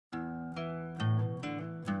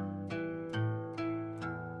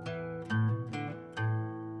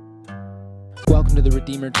welcome to the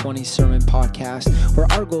Redeemer 20 Sermon Podcast, where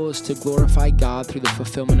our goal is to glorify God through the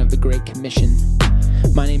fulfillment of the Great Commission.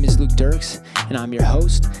 My name is Luke Dirkse, and I'm your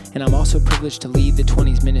host, and I'm also privileged to lead the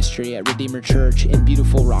 20s ministry at Redeemer Church in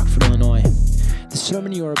beautiful Rockford, Illinois. The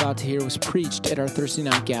sermon you are about to hear was preached at our Thursday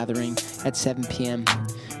night gathering at 7 p.m.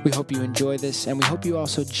 We hope you enjoy this, and we hope you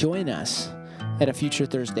also join us at a future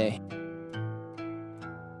Thursday.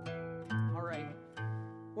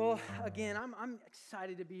 Well, again, I'm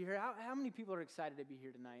excited to be here. How many people are excited to be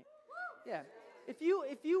here tonight? Yeah. If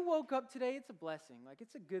you woke up today, it's a blessing. Like,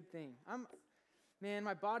 it's a good thing.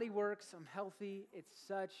 My body works. I'm healthy. It's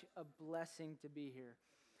such a blessing to be here.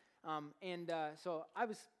 So I've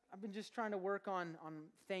been just trying to work on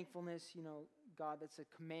thankfulness. You know, God, that's a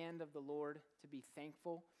command of the Lord to be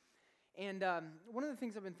thankful. And one of the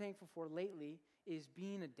things I've been thankful for lately is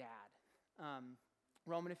being a dad.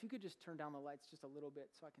 Roman, if you could just turn down the lights just a little bit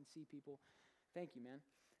so I can see people. Thank you, man.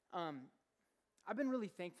 I've been really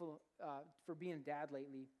thankful for being a dad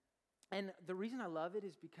lately. And the reason I love it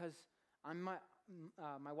is because my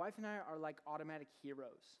wife and I are like automatic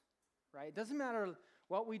heroes, right? It doesn't matter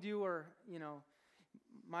what we do or,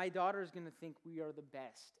 my daughter is going to think we are the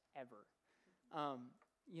best ever. I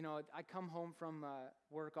come home from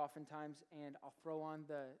work oftentimes and I'll throw on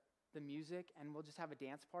the music and we'll just have a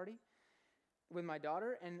dance party with my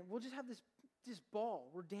daughter, and we'll just have this ball.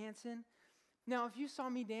 We're dancing. Now, if you saw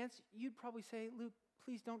me dance, you'd probably say, Luke,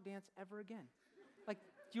 please don't dance ever again. Like,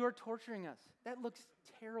 you're torturing us. That looks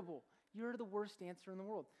terrible. You're the worst dancer in the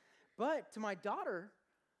world. But to my daughter,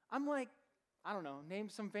 I'm like, I don't know, name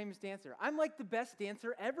some famous dancer. I'm like the best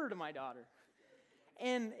dancer ever to my daughter.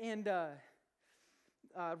 And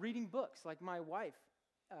reading books, like my wife,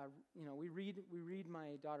 we read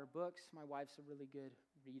my daughter books. My wife's a really good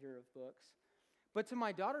reader of books. But to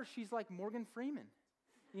my daughter, she's like Morgan Freeman.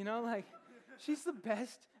 She's the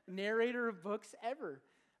best narrator of books ever.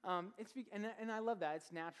 And I love that.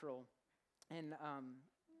 It's natural. And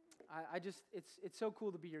it's so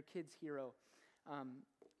cool to be your kid's hero.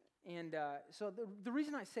 So the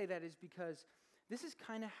reason I say that is because this is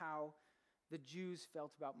kind of how the Jews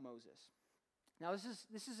felt about Moses. Now,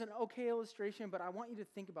 this is an okay illustration, but I want you to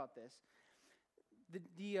think about this.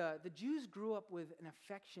 The Jews grew up with an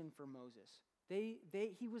affection for Moses. He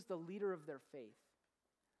was the leader of their faith.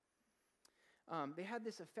 They had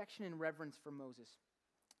this affection and reverence for Moses.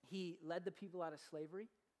 He led the people out of slavery,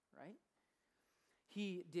 right?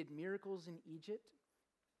 He did miracles in Egypt.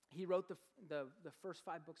 He wrote the first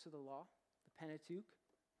 5 books of the law, the Pentateuch.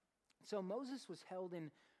 So Moses was held in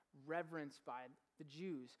reverence by the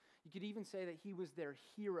Jews. You could even say that he was their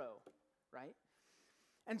hero, right?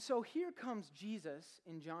 And so here comes Jesus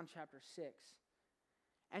in John chapter 6.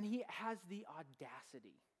 And he has the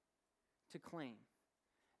audacity to claim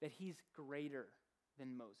that he's greater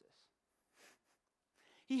than Moses.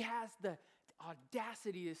 He has the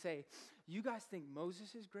audacity to say, you guys think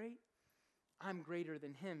Moses is great? I'm greater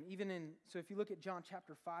than him. So if you look at John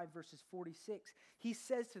chapter 5, verses 46, he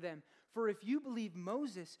says to them, for if you believe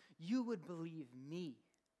Moses, you would believe me,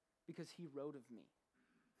 because he wrote of me.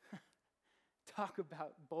 Talk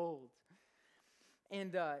about bold.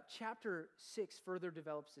 And chapter 6 further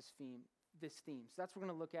develops this theme. So that's what we're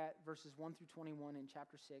going to look at, verses 1 through 21 in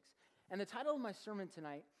chapter 6. And the title of my sermon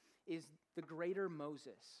tonight is The Greater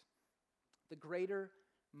Moses. The Greater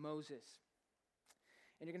Moses.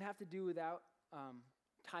 And you're going to have to do without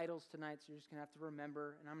titles tonight, so you're just going to have to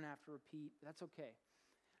remember, and I'm going to have to repeat. But that's okay.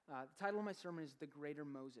 The title of my sermon is The Greater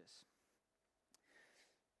Moses.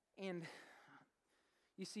 And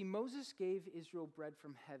you see, Moses gave Israel bread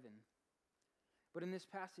from heaven. But in this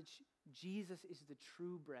passage, Jesus is the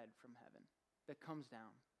true bread from heaven that comes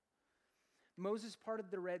down. Moses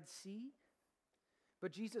parted the Red Sea,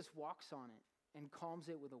 but Jesus walks on it and calms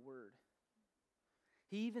it with a word.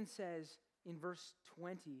 He even says in verse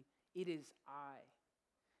 20, "It is I,"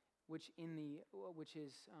 which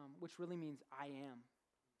really means I am.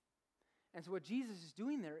 And so what Jesus is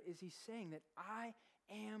doing there is he's saying that I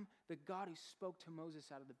am the God who spoke to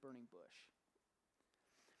Moses out of the burning bush.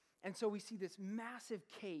 And so we see this massive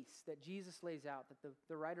case that Jesus lays out, that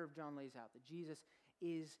the writer of John lays out, that Jesus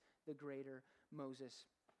is the greater Moses.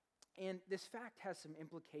 And this fact has some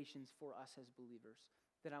implications for us as believers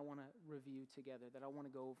that I want to review together, that I want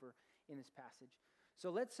to go over in this passage.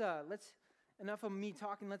 So let's enough of me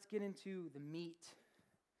talking, let's get into the meat.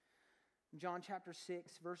 John chapter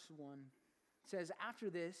 6, verse 1 says,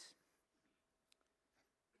 after this,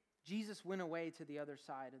 Jesus went away to the other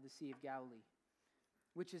side of the Sea of Galilee,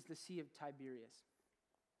 which is the Sea of Tiberias.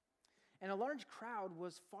 And a large crowd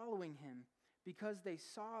was following him because they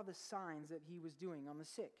saw the signs that he was doing on the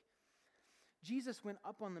sick. Jesus went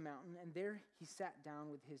up on the mountain, and there he sat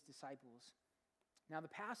down with his disciples. Now the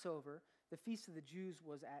Passover, the feast of the Jews,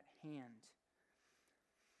 was at hand.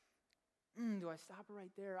 Do I stop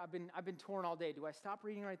right there? I've been torn all day. Do I stop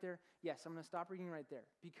reading right there? Yes, I'm going to stop reading right there,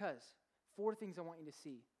 because 4 things I want you to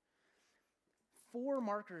see. 4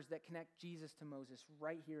 markers that connect Jesus to Moses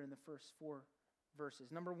right here in the first 4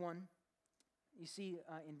 verses. Number 1, you see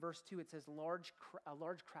in verse 2, it says a large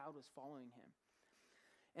crowd was following him.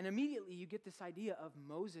 And immediately you get this idea of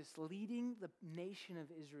Moses leading the nation of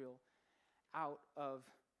Israel out of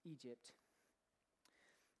Egypt.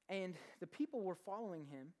 And the people were following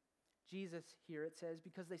him, Jesus here it says,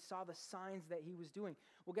 because they saw the signs that he was doing.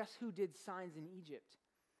 Well, guess who did signs in Egypt?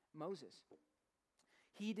 Moses.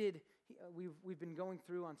 We've been going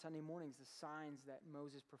through on Sunday mornings the signs that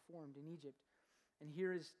Moses performed in Egypt. And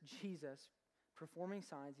here is Jesus performing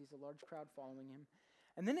signs. He's a large crowd following him.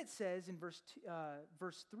 And then it says in verse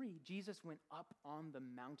 3, Jesus went up on the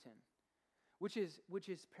mountain, which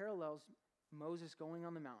parallels Moses going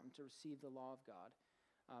on the mountain to receive the law of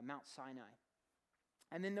God, Mount Sinai.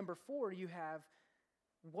 And then number 4, you have,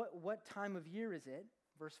 what time of year is it?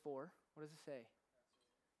 Verse 4, what does it say?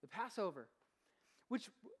 The Passover, which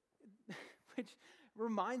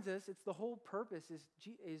reminds us, it's the whole purpose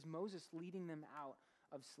is Moses leading them out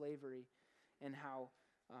of slavery and how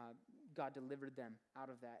God delivered them out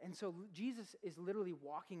of that. And so Jesus is literally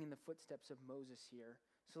walking in the footsteps of Moses here.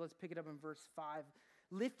 So let's pick it up in verse 5.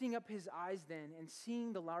 Lifting up his eyes then and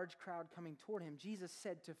seeing the large crowd coming toward him, Jesus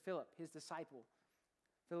said to Philip, his disciple.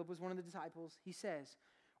 Philip was one of the disciples. He says,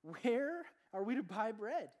 "Where are we to buy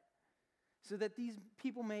bread so that these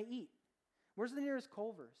people may eat? Where's the nearest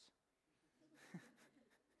Culver's?"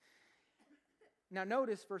 Now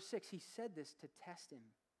notice verse 6, he said this to test him,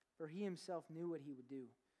 for he himself knew what he would do.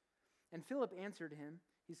 And Philip answered him.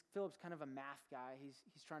 Philip's kind of a math guy.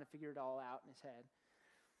 He's trying to figure it all out in his head.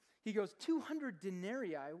 He goes, 200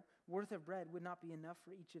 denarii worth of bread would not be enough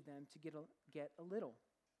for each of them to get a little.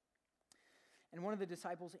 And one of the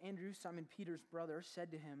disciples, Andrew, Simon Peter's brother,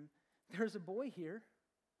 said to him, "There's a boy here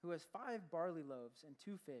who has 5 barley loaves and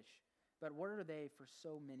 2 fish, but what are they for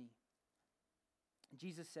so many?" And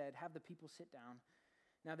Jesus said, "Have the people sit down."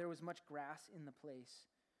 Now there was much grass in the place,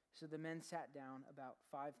 so the men sat down, about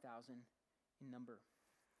 5,000 in number.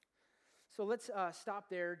 So let's stop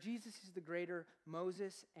there. Jesus is the greater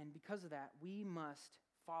Moses, and because of that, we must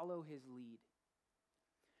follow his lead.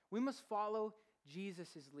 We must follow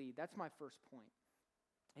Jesus' lead. That's my first point.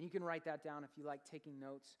 And you can write that down if you like taking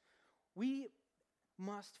notes. We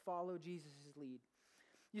must follow Jesus' lead.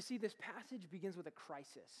 You see, this passage begins with a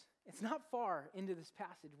crisis. It's not far into this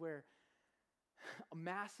passage where a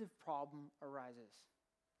massive problem arises.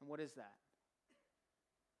 And what is that?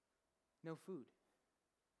 No food.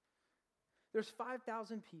 There's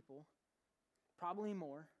 5,000 people, probably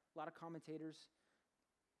more. A lot of commentators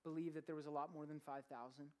believe that there was a lot more than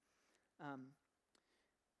 5,000.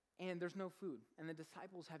 And there's no food. And the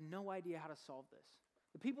disciples have no idea how to solve this.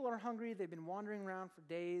 The people are hungry. They've been wandering around for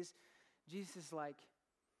days. Jesus is like,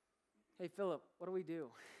 "Hey, Philip, what do we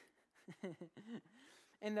do?"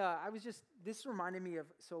 And this reminded me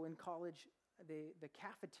of, so in college, the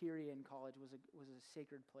cafeteria in college was a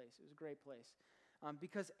sacred place. It was a great place.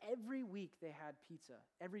 Because every week they had pizza.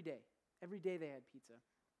 Every day. Every day they had pizza.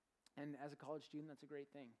 And as a college student, that's a great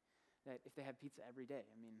thing. That if they have pizza every day.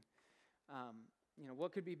 I mean,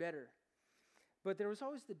 what could be better? But there was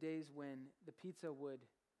always the days when the pizza would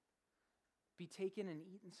be taken and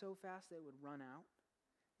eaten so fast that it would run out.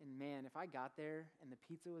 And man, if I got there and the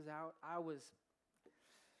pizza was out,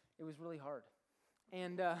 it was really hard.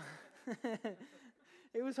 And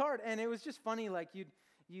it was hard. And it was just funny, like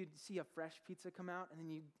you'd see a fresh pizza come out, and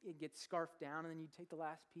then it gets scarfed down, and then you'd take the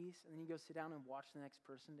last piece, and then you go sit down and watch the next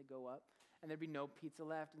person to go up, and there'd be no pizza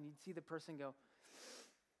left, and you'd see the person go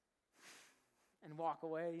and walk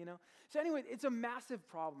away, So anyway, it's a massive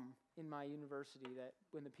problem in my university that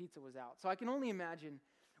when the pizza was out. So I can only imagine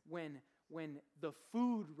when the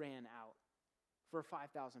food ran out for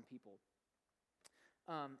 5,000 people.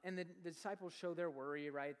 And the disciples show their worry,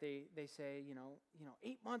 right? They say,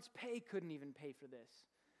 8 months' pay couldn't even pay for this.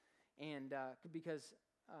 And because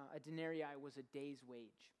a denarii was a day's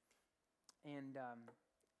wage. And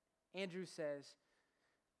Andrew says,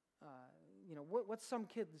 what's some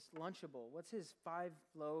kid's Lunchable? What's his 5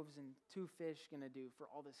 loaves and 2 fish going to do for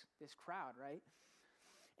all this crowd, right?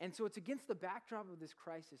 And so it's against the backdrop of this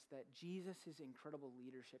crisis that Jesus' incredible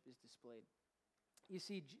leadership is displayed. You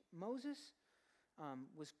see, Moses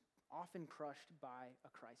was often crushed by a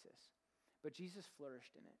crisis, but Jesus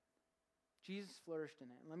flourished in it. Jesus flourished in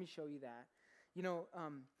it. And let me show you that.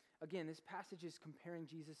 Again, this passage is comparing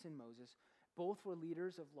Jesus and Moses, Both were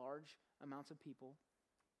leaders of large amounts of people.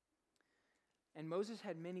 And Moses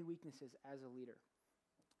had many weaknesses as a leader.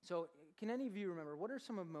 So can any of you remember, what are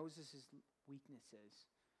some of Moses' weaknesses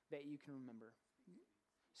that you can remember?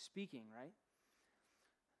 Speaking, right?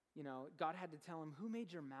 God had to tell him, who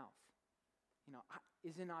made your mouth?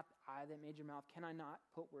 Is it not I that made your mouth? Can I not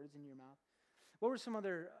put words in your mouth? What were some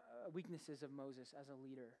other weaknesses of Moses as a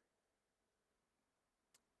leader?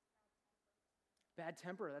 Bad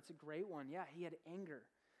temper, that's a great one. Yeah, he had anger.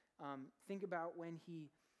 Think about when he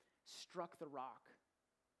struck the rock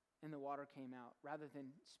and the water came out rather than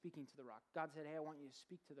speaking to the rock. God said, hey, I want you to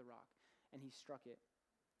speak to the rock. And he struck it.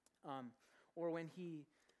 Or when he,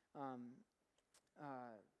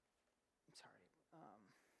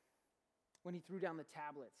 when he threw down the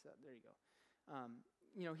tablets. There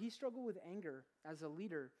you go. He struggled with anger as a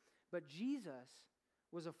leader, but Jesus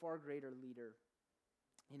was a far greater leader.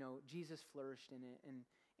 Jesus flourished in it.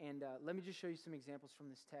 And let me just show you some examples from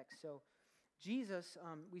this text. So Jesus,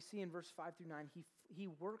 we see in verse 5 through 9, he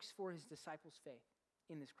works for his disciples' faith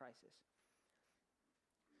in this crisis.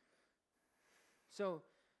 So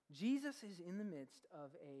Jesus is in the midst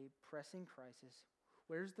of a pressing crisis.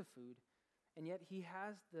 Where's the food? And yet he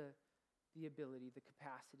has the ability, the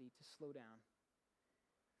capacity to slow down.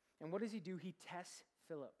 And what does he do? He tests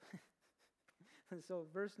Philip. So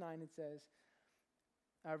verse 9 it says,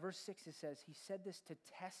 verse 6 it says, he said this to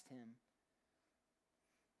test him,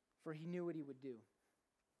 for he knew what he would do.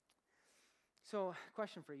 So,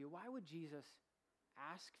 question for you. Why would Jesus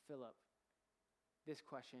ask Philip this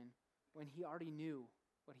question when he already knew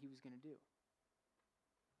what he was going to do?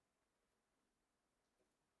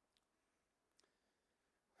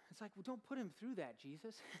 It's like, well, don't put him through that,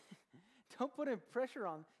 Jesus. Don't put the pressure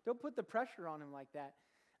on him like that.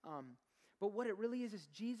 But what it really is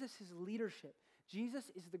Jesus' leadership.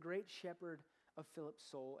 Jesus is the great shepherd of Philip's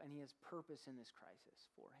soul, and he has purpose in this crisis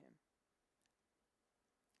for him.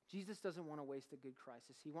 Jesus doesn't want to waste a good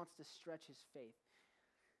crisis. He wants to stretch his faith.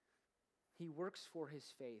 He works for his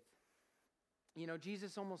faith.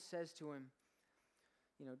 Jesus almost says to him,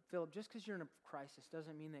 Philip, just because you're in a crisis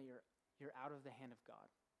doesn't mean that you're out of the hand of God.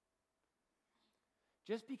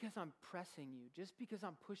 Just because I'm pressing you, just because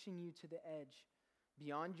I'm pushing you to the edge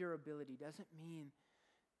beyond your ability doesn't mean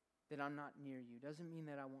that I'm not near you, doesn't mean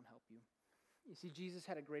that I won't help you. You see, Jesus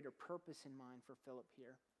had a greater purpose in mind for Philip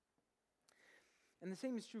here. And the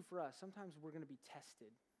same is true for us. Sometimes we're going to be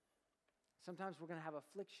tested. Sometimes we're going to have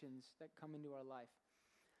afflictions that come into our life.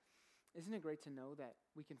 Isn't it great to know that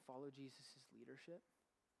we can follow Jesus' leadership,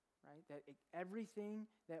 right? That everything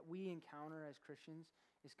that we encounter as Christians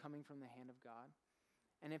is coming from the hand of God.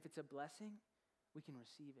 And if it's a blessing, we can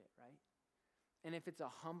receive it, right? And if it's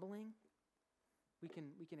a humbling, we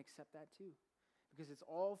can accept that too. Because it's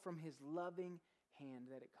all from his loving hand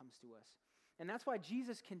that it comes to us. And that's why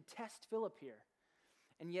Jesus can test Philip here.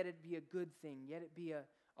 And yet it be a good thing. Yet it be a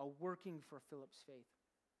working for Philip's faith.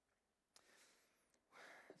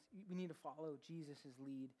 We need to follow Jesus'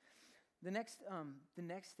 lead. The next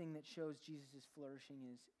thing that shows Jesus'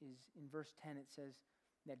 flourishing is in verse 10. It says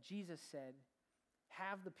that Jesus said,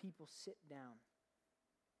 have the people sit down.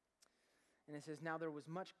 And it says, now there was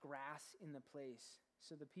much grass in the place.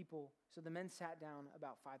 So the men sat down,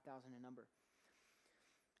 about 5,000 in number.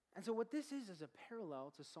 And so what this is a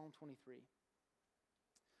parallel to Psalm 23.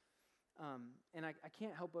 And I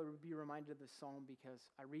can't help but be reminded of this psalm because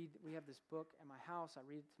we have this book at my house. I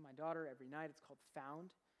read it to my daughter every night. It's called Found,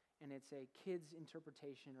 and it's a kid's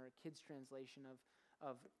interpretation or a kid's translation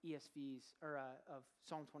of ESV's, or of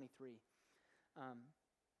Psalm 23.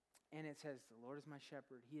 And it says, the Lord is my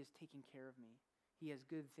shepherd. He is taking care of me. He has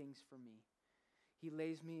good things for me. He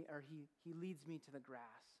leads me to the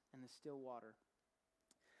grass and the still water.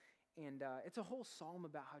 And it's a whole psalm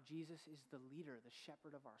about how Jesus is the leader, the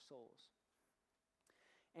shepherd of our souls.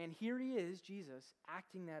 And here he is, Jesus,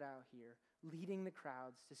 acting that out here, leading the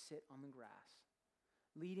crowds to sit on the grass,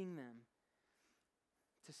 leading them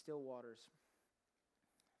to still waters.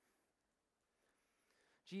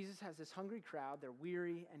 Jesus has this hungry crowd, they're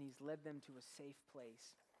weary, and he's led them to a safe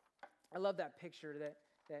place. I love that picture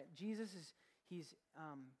that Jesus is, he's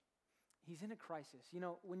in a crisis.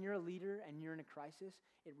 When you're a leader and you're in a crisis,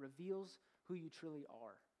 it reveals who you truly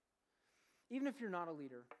are. Even if you're not a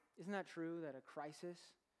leader, isn't that true that a crisis,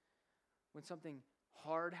 when something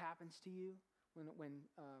hard happens to you, when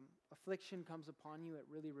affliction comes upon you, it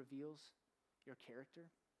really reveals your character?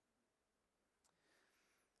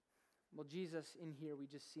 Well, Jesus in here, we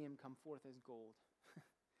just see him come forth as gold.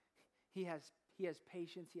 He has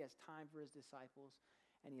patience, he has time for his disciples,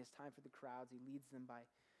 and he has time for the crowds. He leads them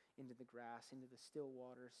into the grass, into the still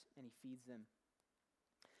waters, and he feeds them.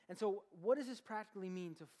 And so what does this practically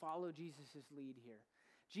mean to follow Jesus' lead here?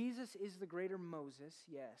 Jesus is the greater Moses,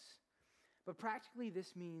 yes. But practically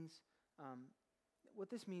this means, what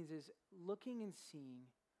this means is looking and seeing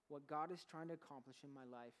what God is trying to accomplish in my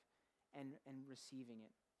life and receiving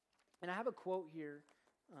it. And I have a quote here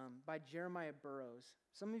by Jeremiah Burroughs.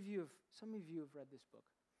 Some of you have read this book.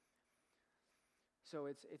 So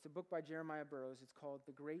it's a book by Jeremiah Burroughs. It's called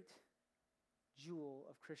The Great Jewel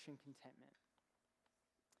of Christian Contentment.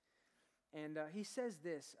 And he says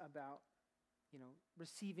this about,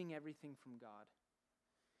 receiving everything from God.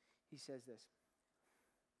 He says this: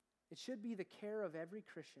 it should be the care of every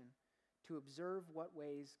Christian to observe what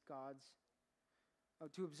God's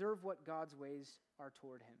ways are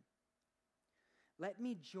toward him. Let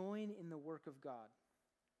me join in the work of God.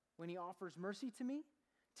 When he offers mercy to me,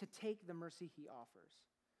 to take the mercy he offers.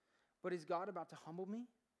 But is God about to humble me?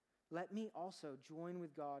 Let me also join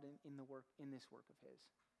with God in this work of his.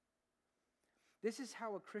 This is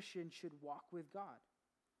how a Christian should walk with God.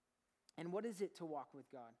 And what is it to walk with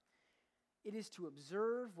God? It is to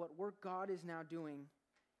observe what work God is now doing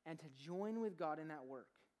and to join with God in that work,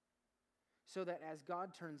 so that as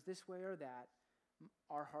God turns this way or that,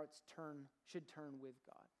 our hearts should turn with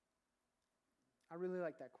God. I really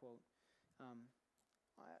like that quote.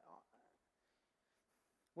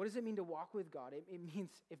 What does it mean to walk with God? It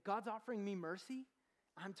means if God's offering me mercy,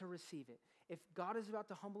 I'm to receive it. If God is about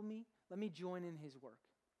to humble me, let me join in his work.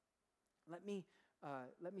 Let me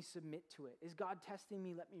submit to it. Is God testing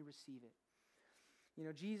me? Let me receive it.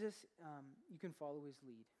 Jesus, you can follow his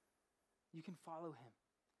lead. You can follow him.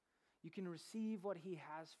 You can receive what he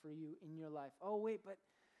has for you in your life. Oh, wait, but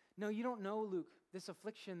no, you don't know, Luke, this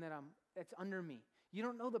affliction that's under me. You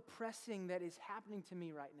don't know the pressing that is happening to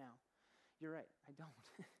me right now. You're right, I don't.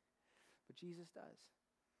 But Jesus does.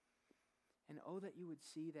 And oh, that you would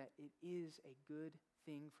see that it is a good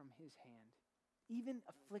thing from his hand. Even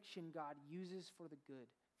affliction God uses for the good,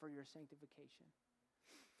 for your sanctification.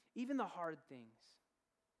 Even the hard things,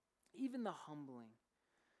 even the humbling,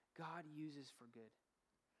 God uses for good.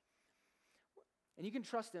 And you can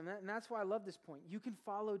trust him, and that's why I love this point. You can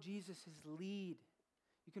follow Jesus' lead.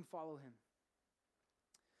 You can follow him.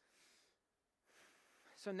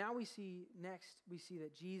 So now we see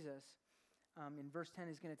that Jesus, in verse 10,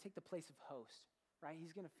 is going to take the place of host, right?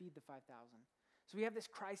 He's going to feed the 5,000. So we have this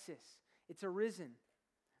crisis. It's arisen.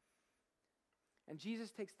 And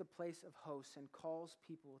Jesus takes the place of host and calls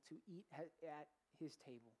people to eat at his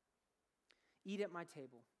table. Eat at my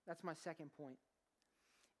table. That's my second point.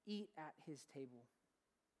 Eat at his table.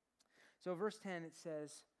 So verse 10, it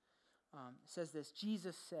says this: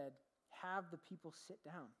 Jesus said, have the people sit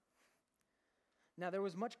down. Now there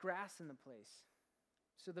was much grass in the place.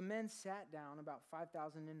 So the men sat down, about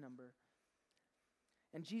 5,000 in number.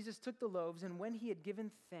 And Jesus took the loaves, and when he had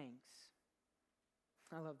given thanks,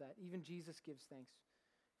 I love that, even Jesus gives thanks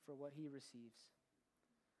for what he receives.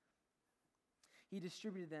 He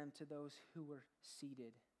distributed them to those who were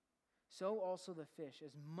seated. So also the fish,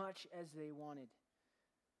 as much as they wanted.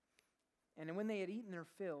 And when they had eaten their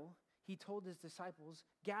fill, he told his disciples,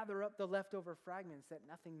 gather up the leftover fragments that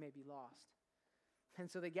nothing may be lost. And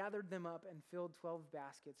so they gathered them up and filled 12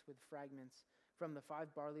 baskets with fragments from the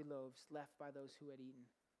 5 barley loaves left by those who had eaten.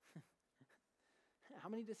 How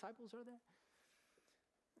many disciples are there?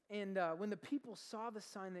 And when the people saw the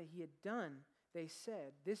sign that he had done, they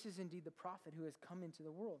said, this is indeed the prophet who has come into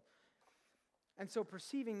the world. And so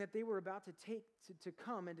perceiving that they were about to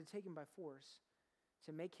come and to take him by force,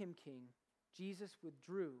 to make him king, Jesus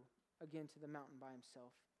withdrew again to the mountain by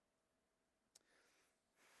himself.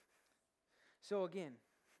 So again,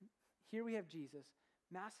 here we have Jesus,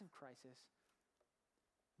 massive crisis,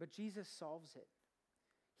 but Jesus solves it.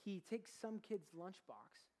 He takes some kid's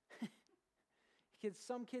lunchbox,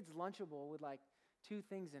 some kid's Lunchable with like 2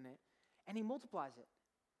 things in it, and he multiplies it.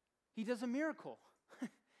 He does a miracle.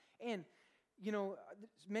 And,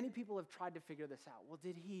 many people have tried to figure this out. Well,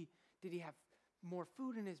 did he have more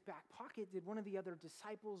food in his back pocket? Did one of the other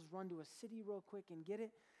disciples run to a city real quick and get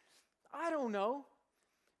it? I don't know.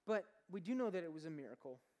 But we do know that it was a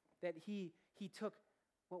miracle, that he took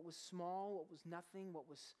what was small, what was nothing, what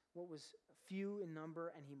was few in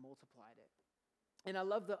number, and he multiplied it. And I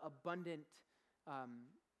love the abundant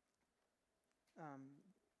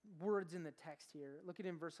words in the text here. Look at it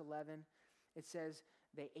in verse 11. It says,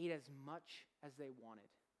 they ate as much as they wanted.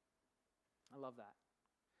 I love that.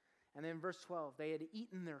 And then in verse 12, they had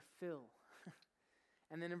eaten their fill.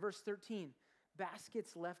 And then in verse 13,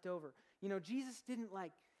 baskets left over. Jesus didn't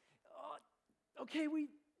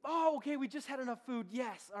we just had enough food.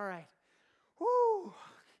 Yes, all right. Whoo!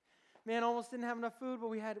 Man, almost didn't have enough food, but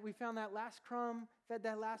we found that last crumb, fed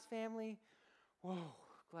that last family. Whoa,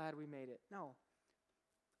 glad we made it. No,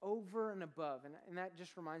 over and above. And that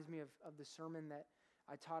just reminds me of the sermon that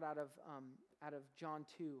I taught out of John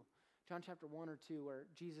 2, John chapter 1 or 2, where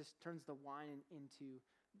Jesus turns the water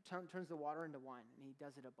into wine, and he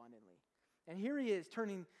does it abundantly. And here he is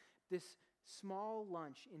turning this small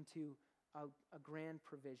lunch into a grand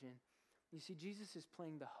provision. You see, Jesus is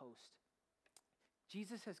playing the host.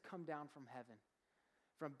 Jesus has come down from heaven,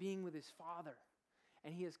 from being with his Father,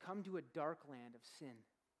 and he has come to a dark land of sin.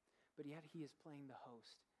 But yet he is playing the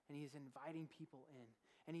host, and he is inviting people in.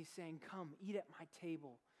 And he's saying, come, eat at my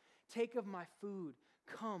table. Take of my food.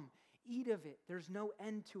 Come, eat of it. There's no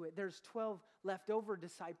end to it. There's 12 leftover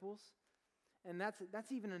disciples. And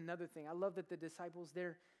that's even another thing. I love that the disciples,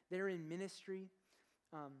 they're in ministry.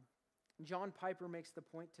 John Piper makes the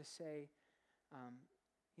point to say,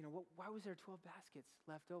 why was there 12 baskets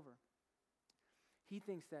left over? He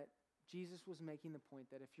thinks that Jesus was making the point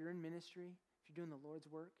that if you're in ministry, if you're doing the Lord's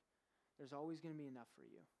work, there's always going to be enough for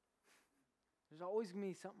you. There's always going to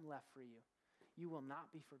be something left for you. You will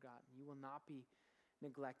not be forgotten. You will not be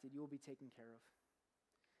neglected. You will be taken care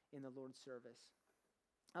of in the Lord's service.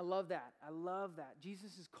 I love that. I love that.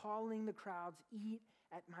 Jesus is calling the crowds, eat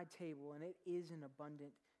at my table, and it is an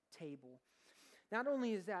abundant table. Not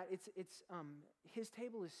only is that, it's his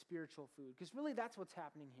table is spiritual food, because really that's what's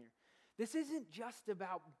happening here. This isn't just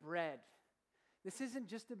about bread. This isn't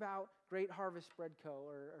just about Great Harvest Bread Co.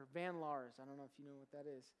 or Van Laar's. I don't know if you know what that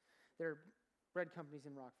is. They're bread companies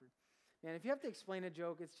in Rockford. Man, if you have to explain a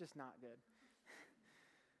joke, it's just not good.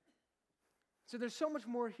 So there's so much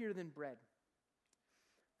more here than bread.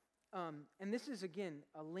 And this is, again,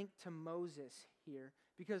 a link to Moses here,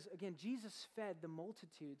 because, again, Jesus fed the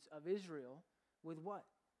multitudes of Israel with what?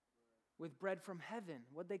 With bread from heaven.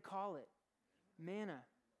 What'd they call it? Manna.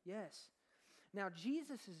 Yes. Now,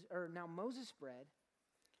 Moses' bread,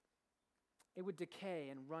 it would decay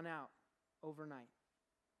and run out overnight,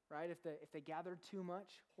 right? If they gathered too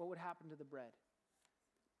much, what would happen to the bread?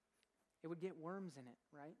 It would get worms in it,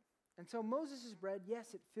 right? And so Moses' bread,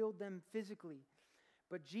 yes, it filled them physically,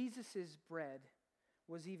 but Jesus' bread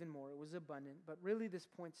was even more. It was abundant, but really this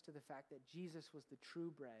points to the fact that Jesus was the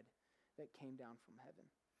true bread that came down from heaven.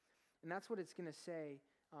 And that's what it's going to say.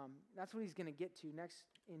 That's what he's going to get to next.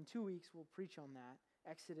 In 2 weeks, we'll preach on that.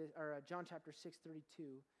 John chapter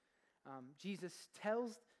 6:32. Jesus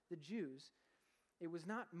tells the Jews, it was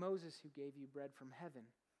not Moses who gave you bread from heaven,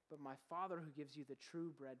 but my Father who gives you the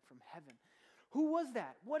true bread from heaven. Who was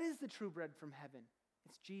that? What is the true bread from heaven?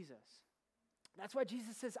 It's Jesus. That's why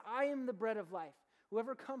Jesus says, I am the bread of life.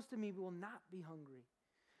 Whoever comes to me will not be hungry.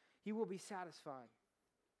 He will be satisfied.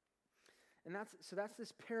 And that's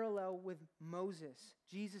this parallel with Moses.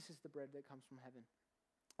 Jesus is the bread that comes from heaven.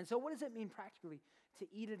 And so what does it mean practically to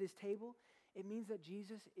eat at his table? It means that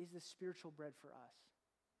Jesus is the spiritual bread for us.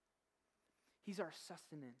 He's our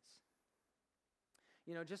sustenance.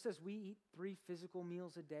 Just as we eat 3 physical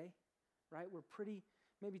meals a day, right? We're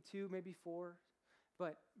maybe 2, maybe 4,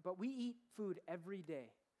 but we eat food every day.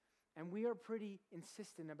 And we are pretty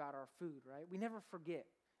insistent about our food, right? We never forget.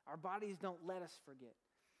 Our bodies don't let us forget.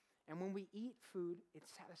 And when we eat food, it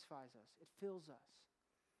satisfies us. It fills us.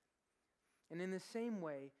 And in the same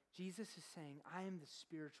way, Jesus is saying, I am the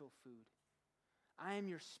spiritual food. I am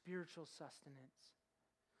your spiritual sustenance.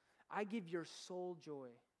 I give your soul joy,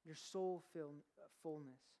 your soul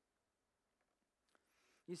fullness.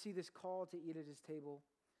 You see, this call to eat at his table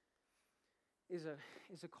is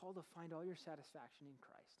a call to find all your satisfaction in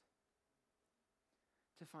Christ.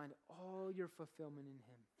 To find all your fulfillment in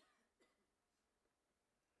him.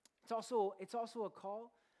 It's also a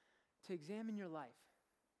call to examine your life.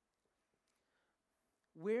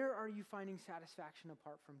 Where are you finding satisfaction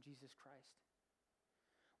apart from Jesus Christ?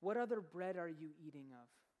 What other bread are you eating of?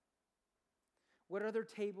 What other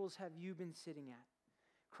tables have you been sitting at?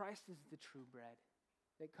 Christ is the true bread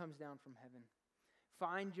that comes down from heaven.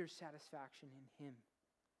 Find your satisfaction in him.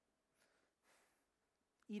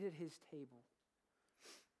 Eat at his table.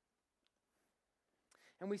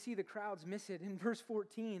 And we see the crowds miss it. In verse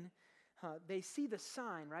 14, they see the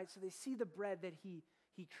sign, right? So they see the bread that he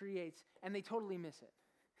creates, and they totally miss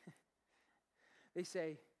it. They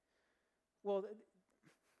say, well,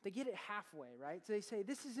 they get it halfway, right? So they say,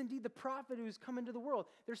 this is indeed the prophet who has come into the world.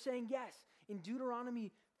 They're saying, yes, in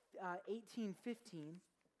Deuteronomy 18:15,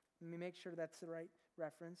 let me make sure that's the right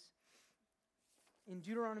reference. In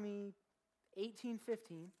Deuteronomy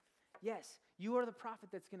 18:15, yes, you are the prophet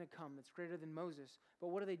that's going to come, that's greater than Moses. But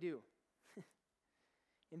what do?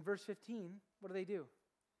 In verse 15, what do?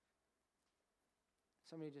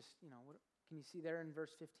 Somebody just, what can you see there in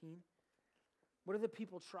verse 15? What do the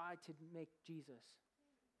people try to make Jesus?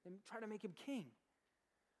 They try to make him king.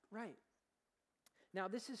 Right. Now,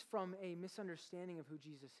 this is from a misunderstanding of who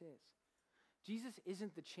Jesus is. Jesus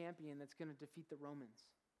isn't the champion that's going to defeat the Romans.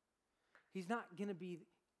 He's not going to be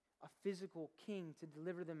a physical king to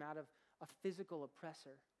deliver them out of a physical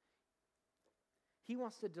oppressor. He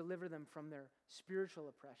wants to deliver them from their spiritual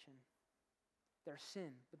oppression, their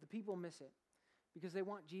sin. But the people miss it because they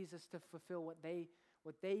want Jesus to fulfill what they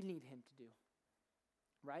need him to do.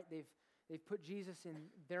 Right? They've put Jesus in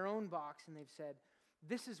their own box and they've said,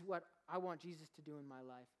 this is what I want Jesus to do in my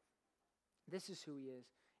life. This is who he is.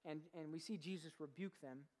 And we see Jesus rebuke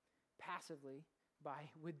them passively by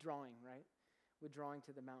withdrawing, right? Withdrawing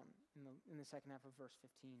to the mountain in the second half of verse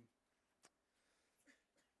 15.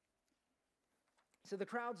 So the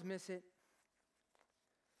crowds miss it.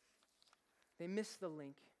 They miss the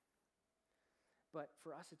link. But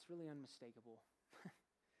for us, it's really unmistakable.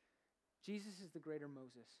 Jesus is the greater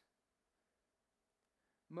Moses.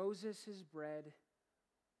 Moses' bread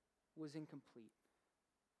was incomplete.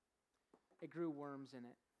 It grew worms in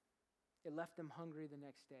it. It left them hungry the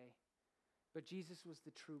next day. But Jesus was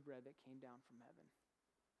the true bread that came down from heaven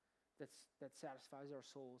that satisfies our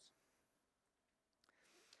souls.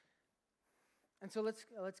 And so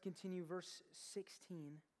let's continue verse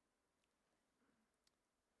 16.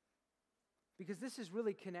 Because this is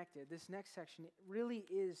really connected. This next section really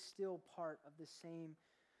is still part of the same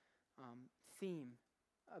theme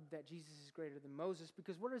that Jesus is greater than Moses.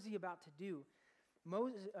 Because what is he about to do?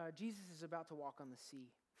 Jesus is about to walk on the sea.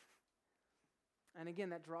 And again,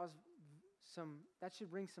 that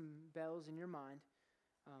should ring some bells in your mind,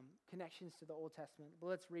 connections to the Old Testament. But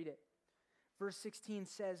let's read it. Verse 16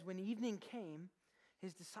 says, when evening came,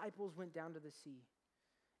 his disciples went down to the sea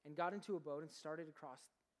and got into a boat and started across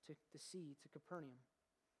to the sea to Capernaum.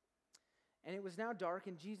 And it was now dark,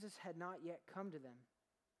 and Jesus had not yet come to them.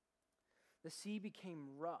 The sea became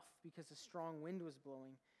rough because a strong wind was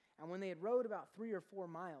blowing. And when they had rowed about 3 or 4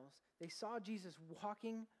 miles, they saw Jesus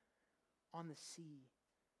walking on the sea.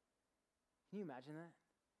 Can you imagine that?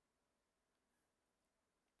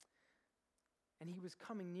 And he was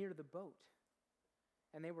coming near the boat,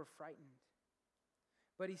 and they were frightened.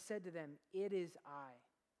 But he said to them, it is I,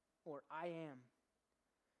 or I am.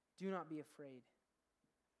 Do not be afraid.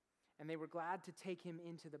 And they were glad to take him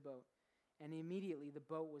into the boat. And immediately the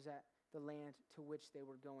boat was at the land to which they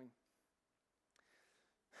were going.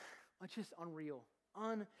 It's just unreal,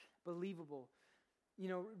 unbelievable. You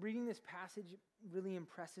know, reading this passage really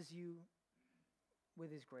impresses you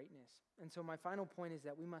with his greatness. And so my final point is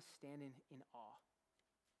that we must stand in awe.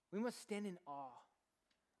 We must stand in awe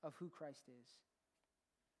of who Christ is.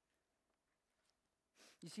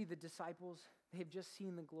 You see, the disciples, they've just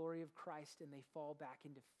seen the glory of Christ and they fall back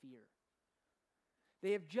into fear.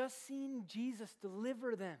 They have just seen Jesus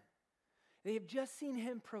deliver them. They have just seen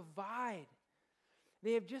him provide.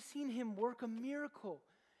 They have just seen him work a miracle,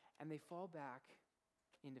 and they fall back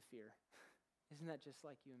into fear. Isn't that just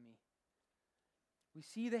like you and me? We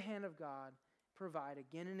see the hand of God provide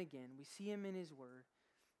again and again. We see him in his word,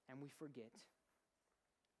 and we forget.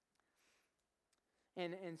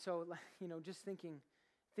 And so, you know, just thinking,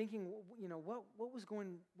 you know, what was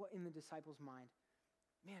going in the disciples' mind?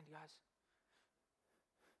 Man, guys,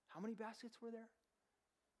 how many baskets were there?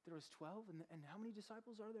 There was 12, and how many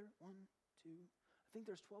disciples are there? 1, 2, I think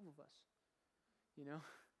there's 12 of us. You know,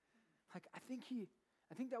 like I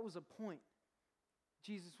think that was a point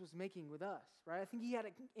Jesus was making with us, right? I think he had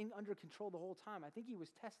it under control the whole time. I think he was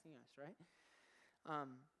testing us, right?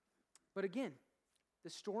 But again, the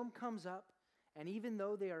storm comes up, and even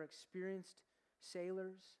though they are experienced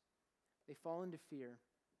sailors, they fall into fear.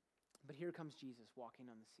 But here comes Jesus walking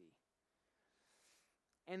on the sea.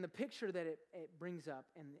 And the picture that it brings up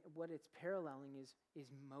and what it's paralleling is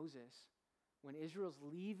Moses when Israel's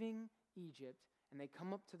leaving Egypt and they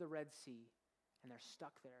come up to the Red Sea and they're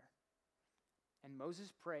stuck there. And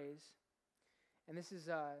Moses prays, and this is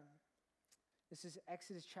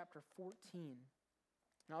Exodus chapter 14.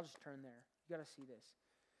 And I'll just turn there. You got to see this.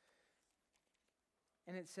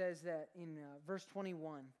 And it says that in verse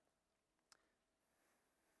 21,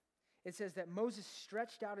 it says that Moses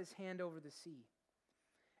stretched out his hand over the sea,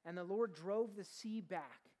 and the Lord drove the sea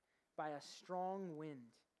back by a strong wind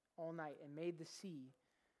all night and made the sea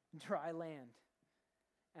dry land.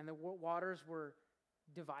 And the waters were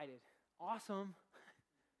divided. Awesome.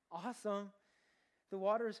 Awesome. The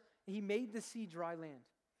waters, he made the sea dry land.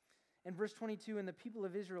 And verse 22, and the people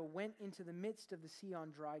of Israel went into the midst of the sea on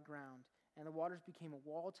dry ground, and the waters became a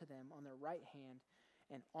wall to them on their right hand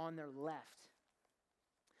and on their left.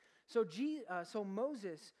 So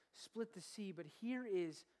Moses split the sea, but here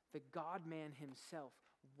is the God-man himself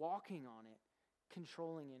walking on it,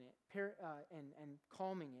 controlling in it, and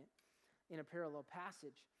calming it in a parallel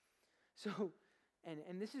passage. So,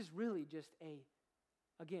 and this is really just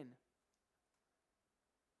again,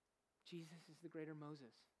 Jesus is the greater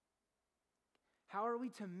Moses. How are we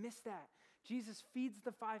to miss that? Jesus feeds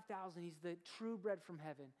the 5,000. He's the true bread from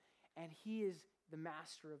heaven, and he is the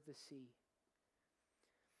master of the sea.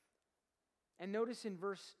 And notice in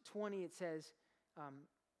verse 20 it says,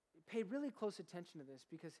 pay really close attention to this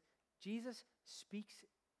because Jesus speaks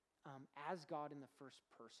as God in the first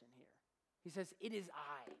person here. He says, it is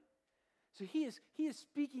I. So he is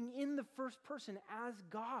speaking in the first person as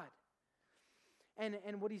God.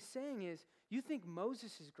 And what he's saying is, you think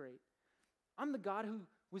Moses is great. I'm the God who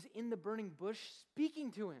was in the burning bush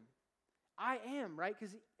speaking to him. I am, right?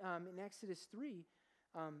 Because in Exodus 3,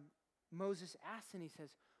 Moses asks and he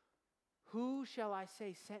says, who shall I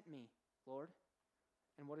say sent me, Lord?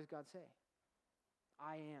 And what does God say?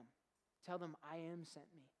 I am. Tell them I am sent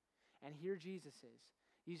me. And here Jesus is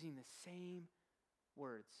using the same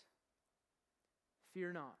words.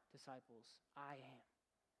 Fear not, disciples, I am.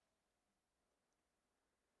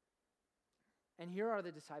 And here are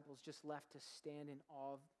the disciples just left to stand in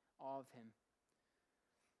awe of him.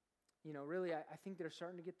 You know, really, I think they're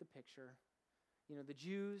starting to get the picture. You know, the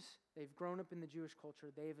Jews, they've grown up in the Jewish culture.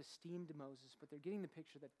 They have esteemed Moses, but they're getting the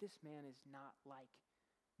picture that this man is not like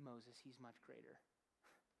Moses. He's much greater.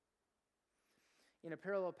 In a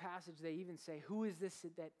parallel passage, they even say, who is this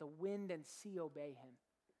that the wind and sea obey him?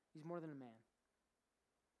 He's more than a man.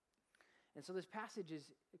 And so this passage it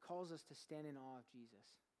calls us to stand in awe of Jesus.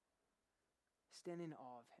 Stand in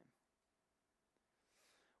awe of him.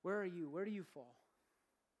 Where are you? Where do you fall?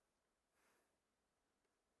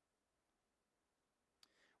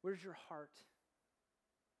 Where's your heart?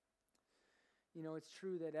 You know, it's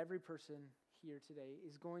true that every person here today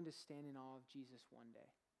is going to stand in awe of Jesus one day.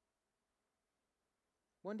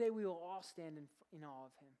 One day we will all stand in awe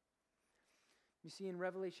of him. You see, in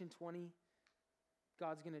Revelation 20,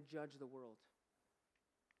 God's going to judge the world.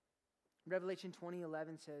 Revelation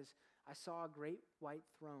 20:11 says, I saw a great white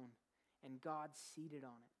throne, and God seated on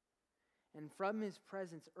it. And from his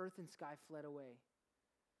presence, earth and sky fled away.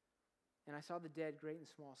 And I saw the dead, great and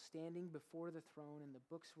small, standing before the throne, and the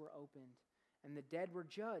books were opened. And the dead were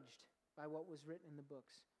judged by what was written in the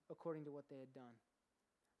books, according to what they had done.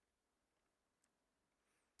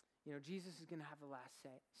 You know, Jesus is going to have the last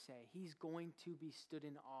say. He's going to be stood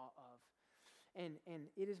in awe of. And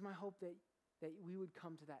it is my hope that we would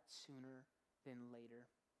come to that sooner than later.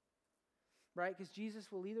 Right? Because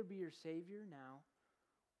Jesus will either be your Savior now,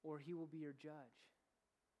 or he will be your judge.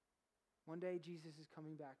 One day, Jesus is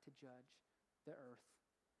coming back to judge the earth.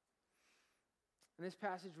 And this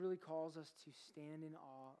passage really calls us to stand in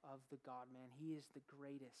awe of the God-man. He is the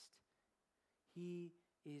greatest. He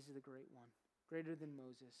is the great one, greater than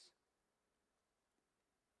Moses.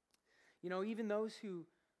 You know, even those who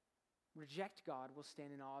reject God will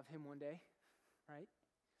stand in awe of him one day, right?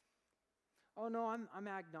 Oh, no, I'm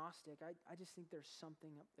agnostic. I just think there's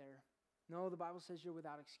something up there. No, the Bible says you're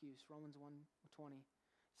without excuse. Romans 1:20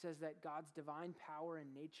 says that God's divine power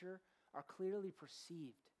and nature are clearly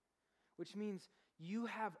perceived, which means you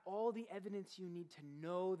have all the evidence you need to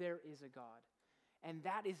know there is a God. And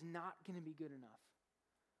that is not going to be good enough.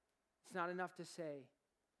 It's not enough to say,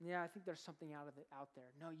 yeah, I think there's something out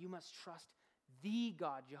there. No, you must trust the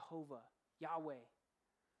God, Jehovah, Yahweh.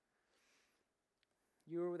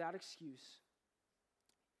 You are without excuse.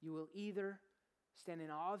 You will either stand in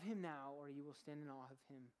awe of him now, or you will stand in awe of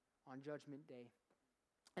him on Judgment Day.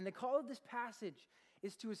 And the call of this passage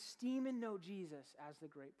is to esteem and know Jesus as the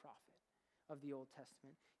great prophet of the Old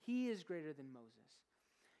Testament. He is greater than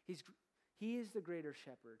Moses. He is the greater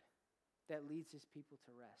shepherd that leads his people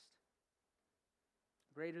to rest.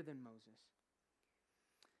 Greater than Moses.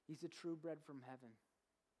 He's the true bread from heaven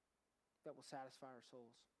that will satisfy our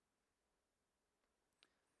souls.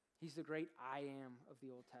 He's the great I am of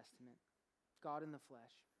the Old Testament, God in the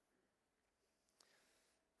flesh.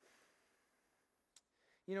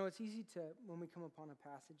 You know, it's easy to, when we come upon a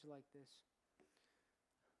passage like this,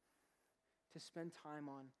 to spend time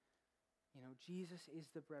on, you know, Jesus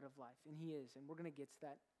is the bread of life, and he is, and we're going to get to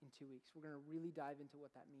that in 2 weeks. We're going to really dive into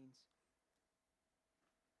what that means.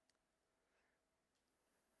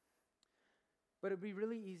 But it'd be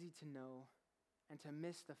really easy to know and to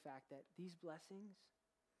miss the fact that these blessings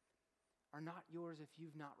are not yours if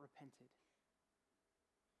you've not repented.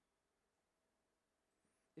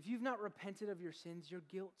 If you've not repented of your sins, your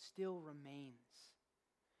guilt still remains.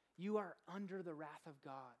 You are under the wrath of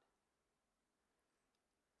God.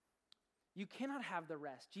 You cannot have the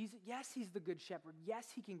rest. Jesus, yes, he's the good shepherd. Yes,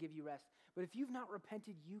 he can give you rest. But if you've not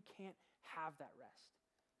repented, you can't have that rest.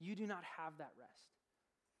 You do not have that rest.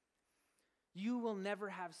 You will never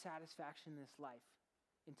have satisfaction in this life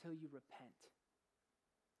until you repent.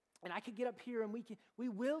 And I could get up here and we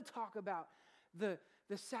will talk about the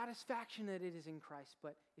satisfaction that it is in Christ,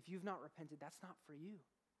 but if you've not repented, that's not for you.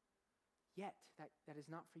 Yet, that is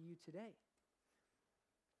not for you today.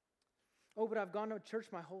 Oh, but I've gone to church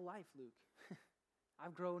my whole life, Luke.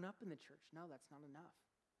 I've grown up in the church. No, that's not enough.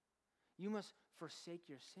 You must forsake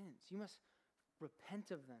your sins. You must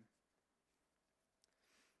repent of them.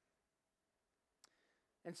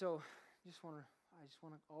 And so, I just want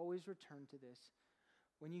to always return to this.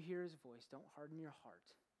 When you hear his voice, don't harden your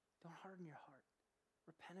heart. Don't harden your heart.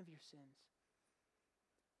 Repent of your sins.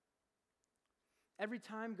 Every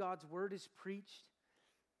time God's word is preached,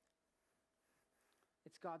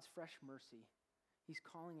 it's God's fresh mercy. He's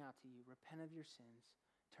calling out to you, repent of your sins,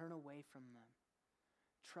 turn away from them.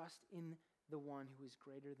 Trust in the one who is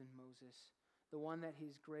greater than Moses, the one that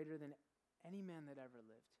is greater than any man that ever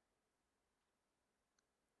lived.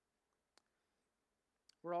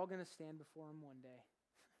 We're all going to stand before him one day.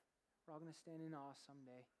 We're all going to stand in awe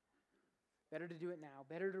someday. Better to do it now.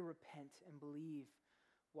 Better to repent and believe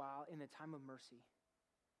while in a time of mercy,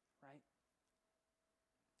 right?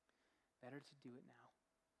 Better to do it now.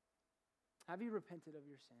 Have you repented of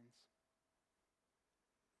your sins?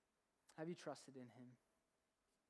 Have you trusted in him?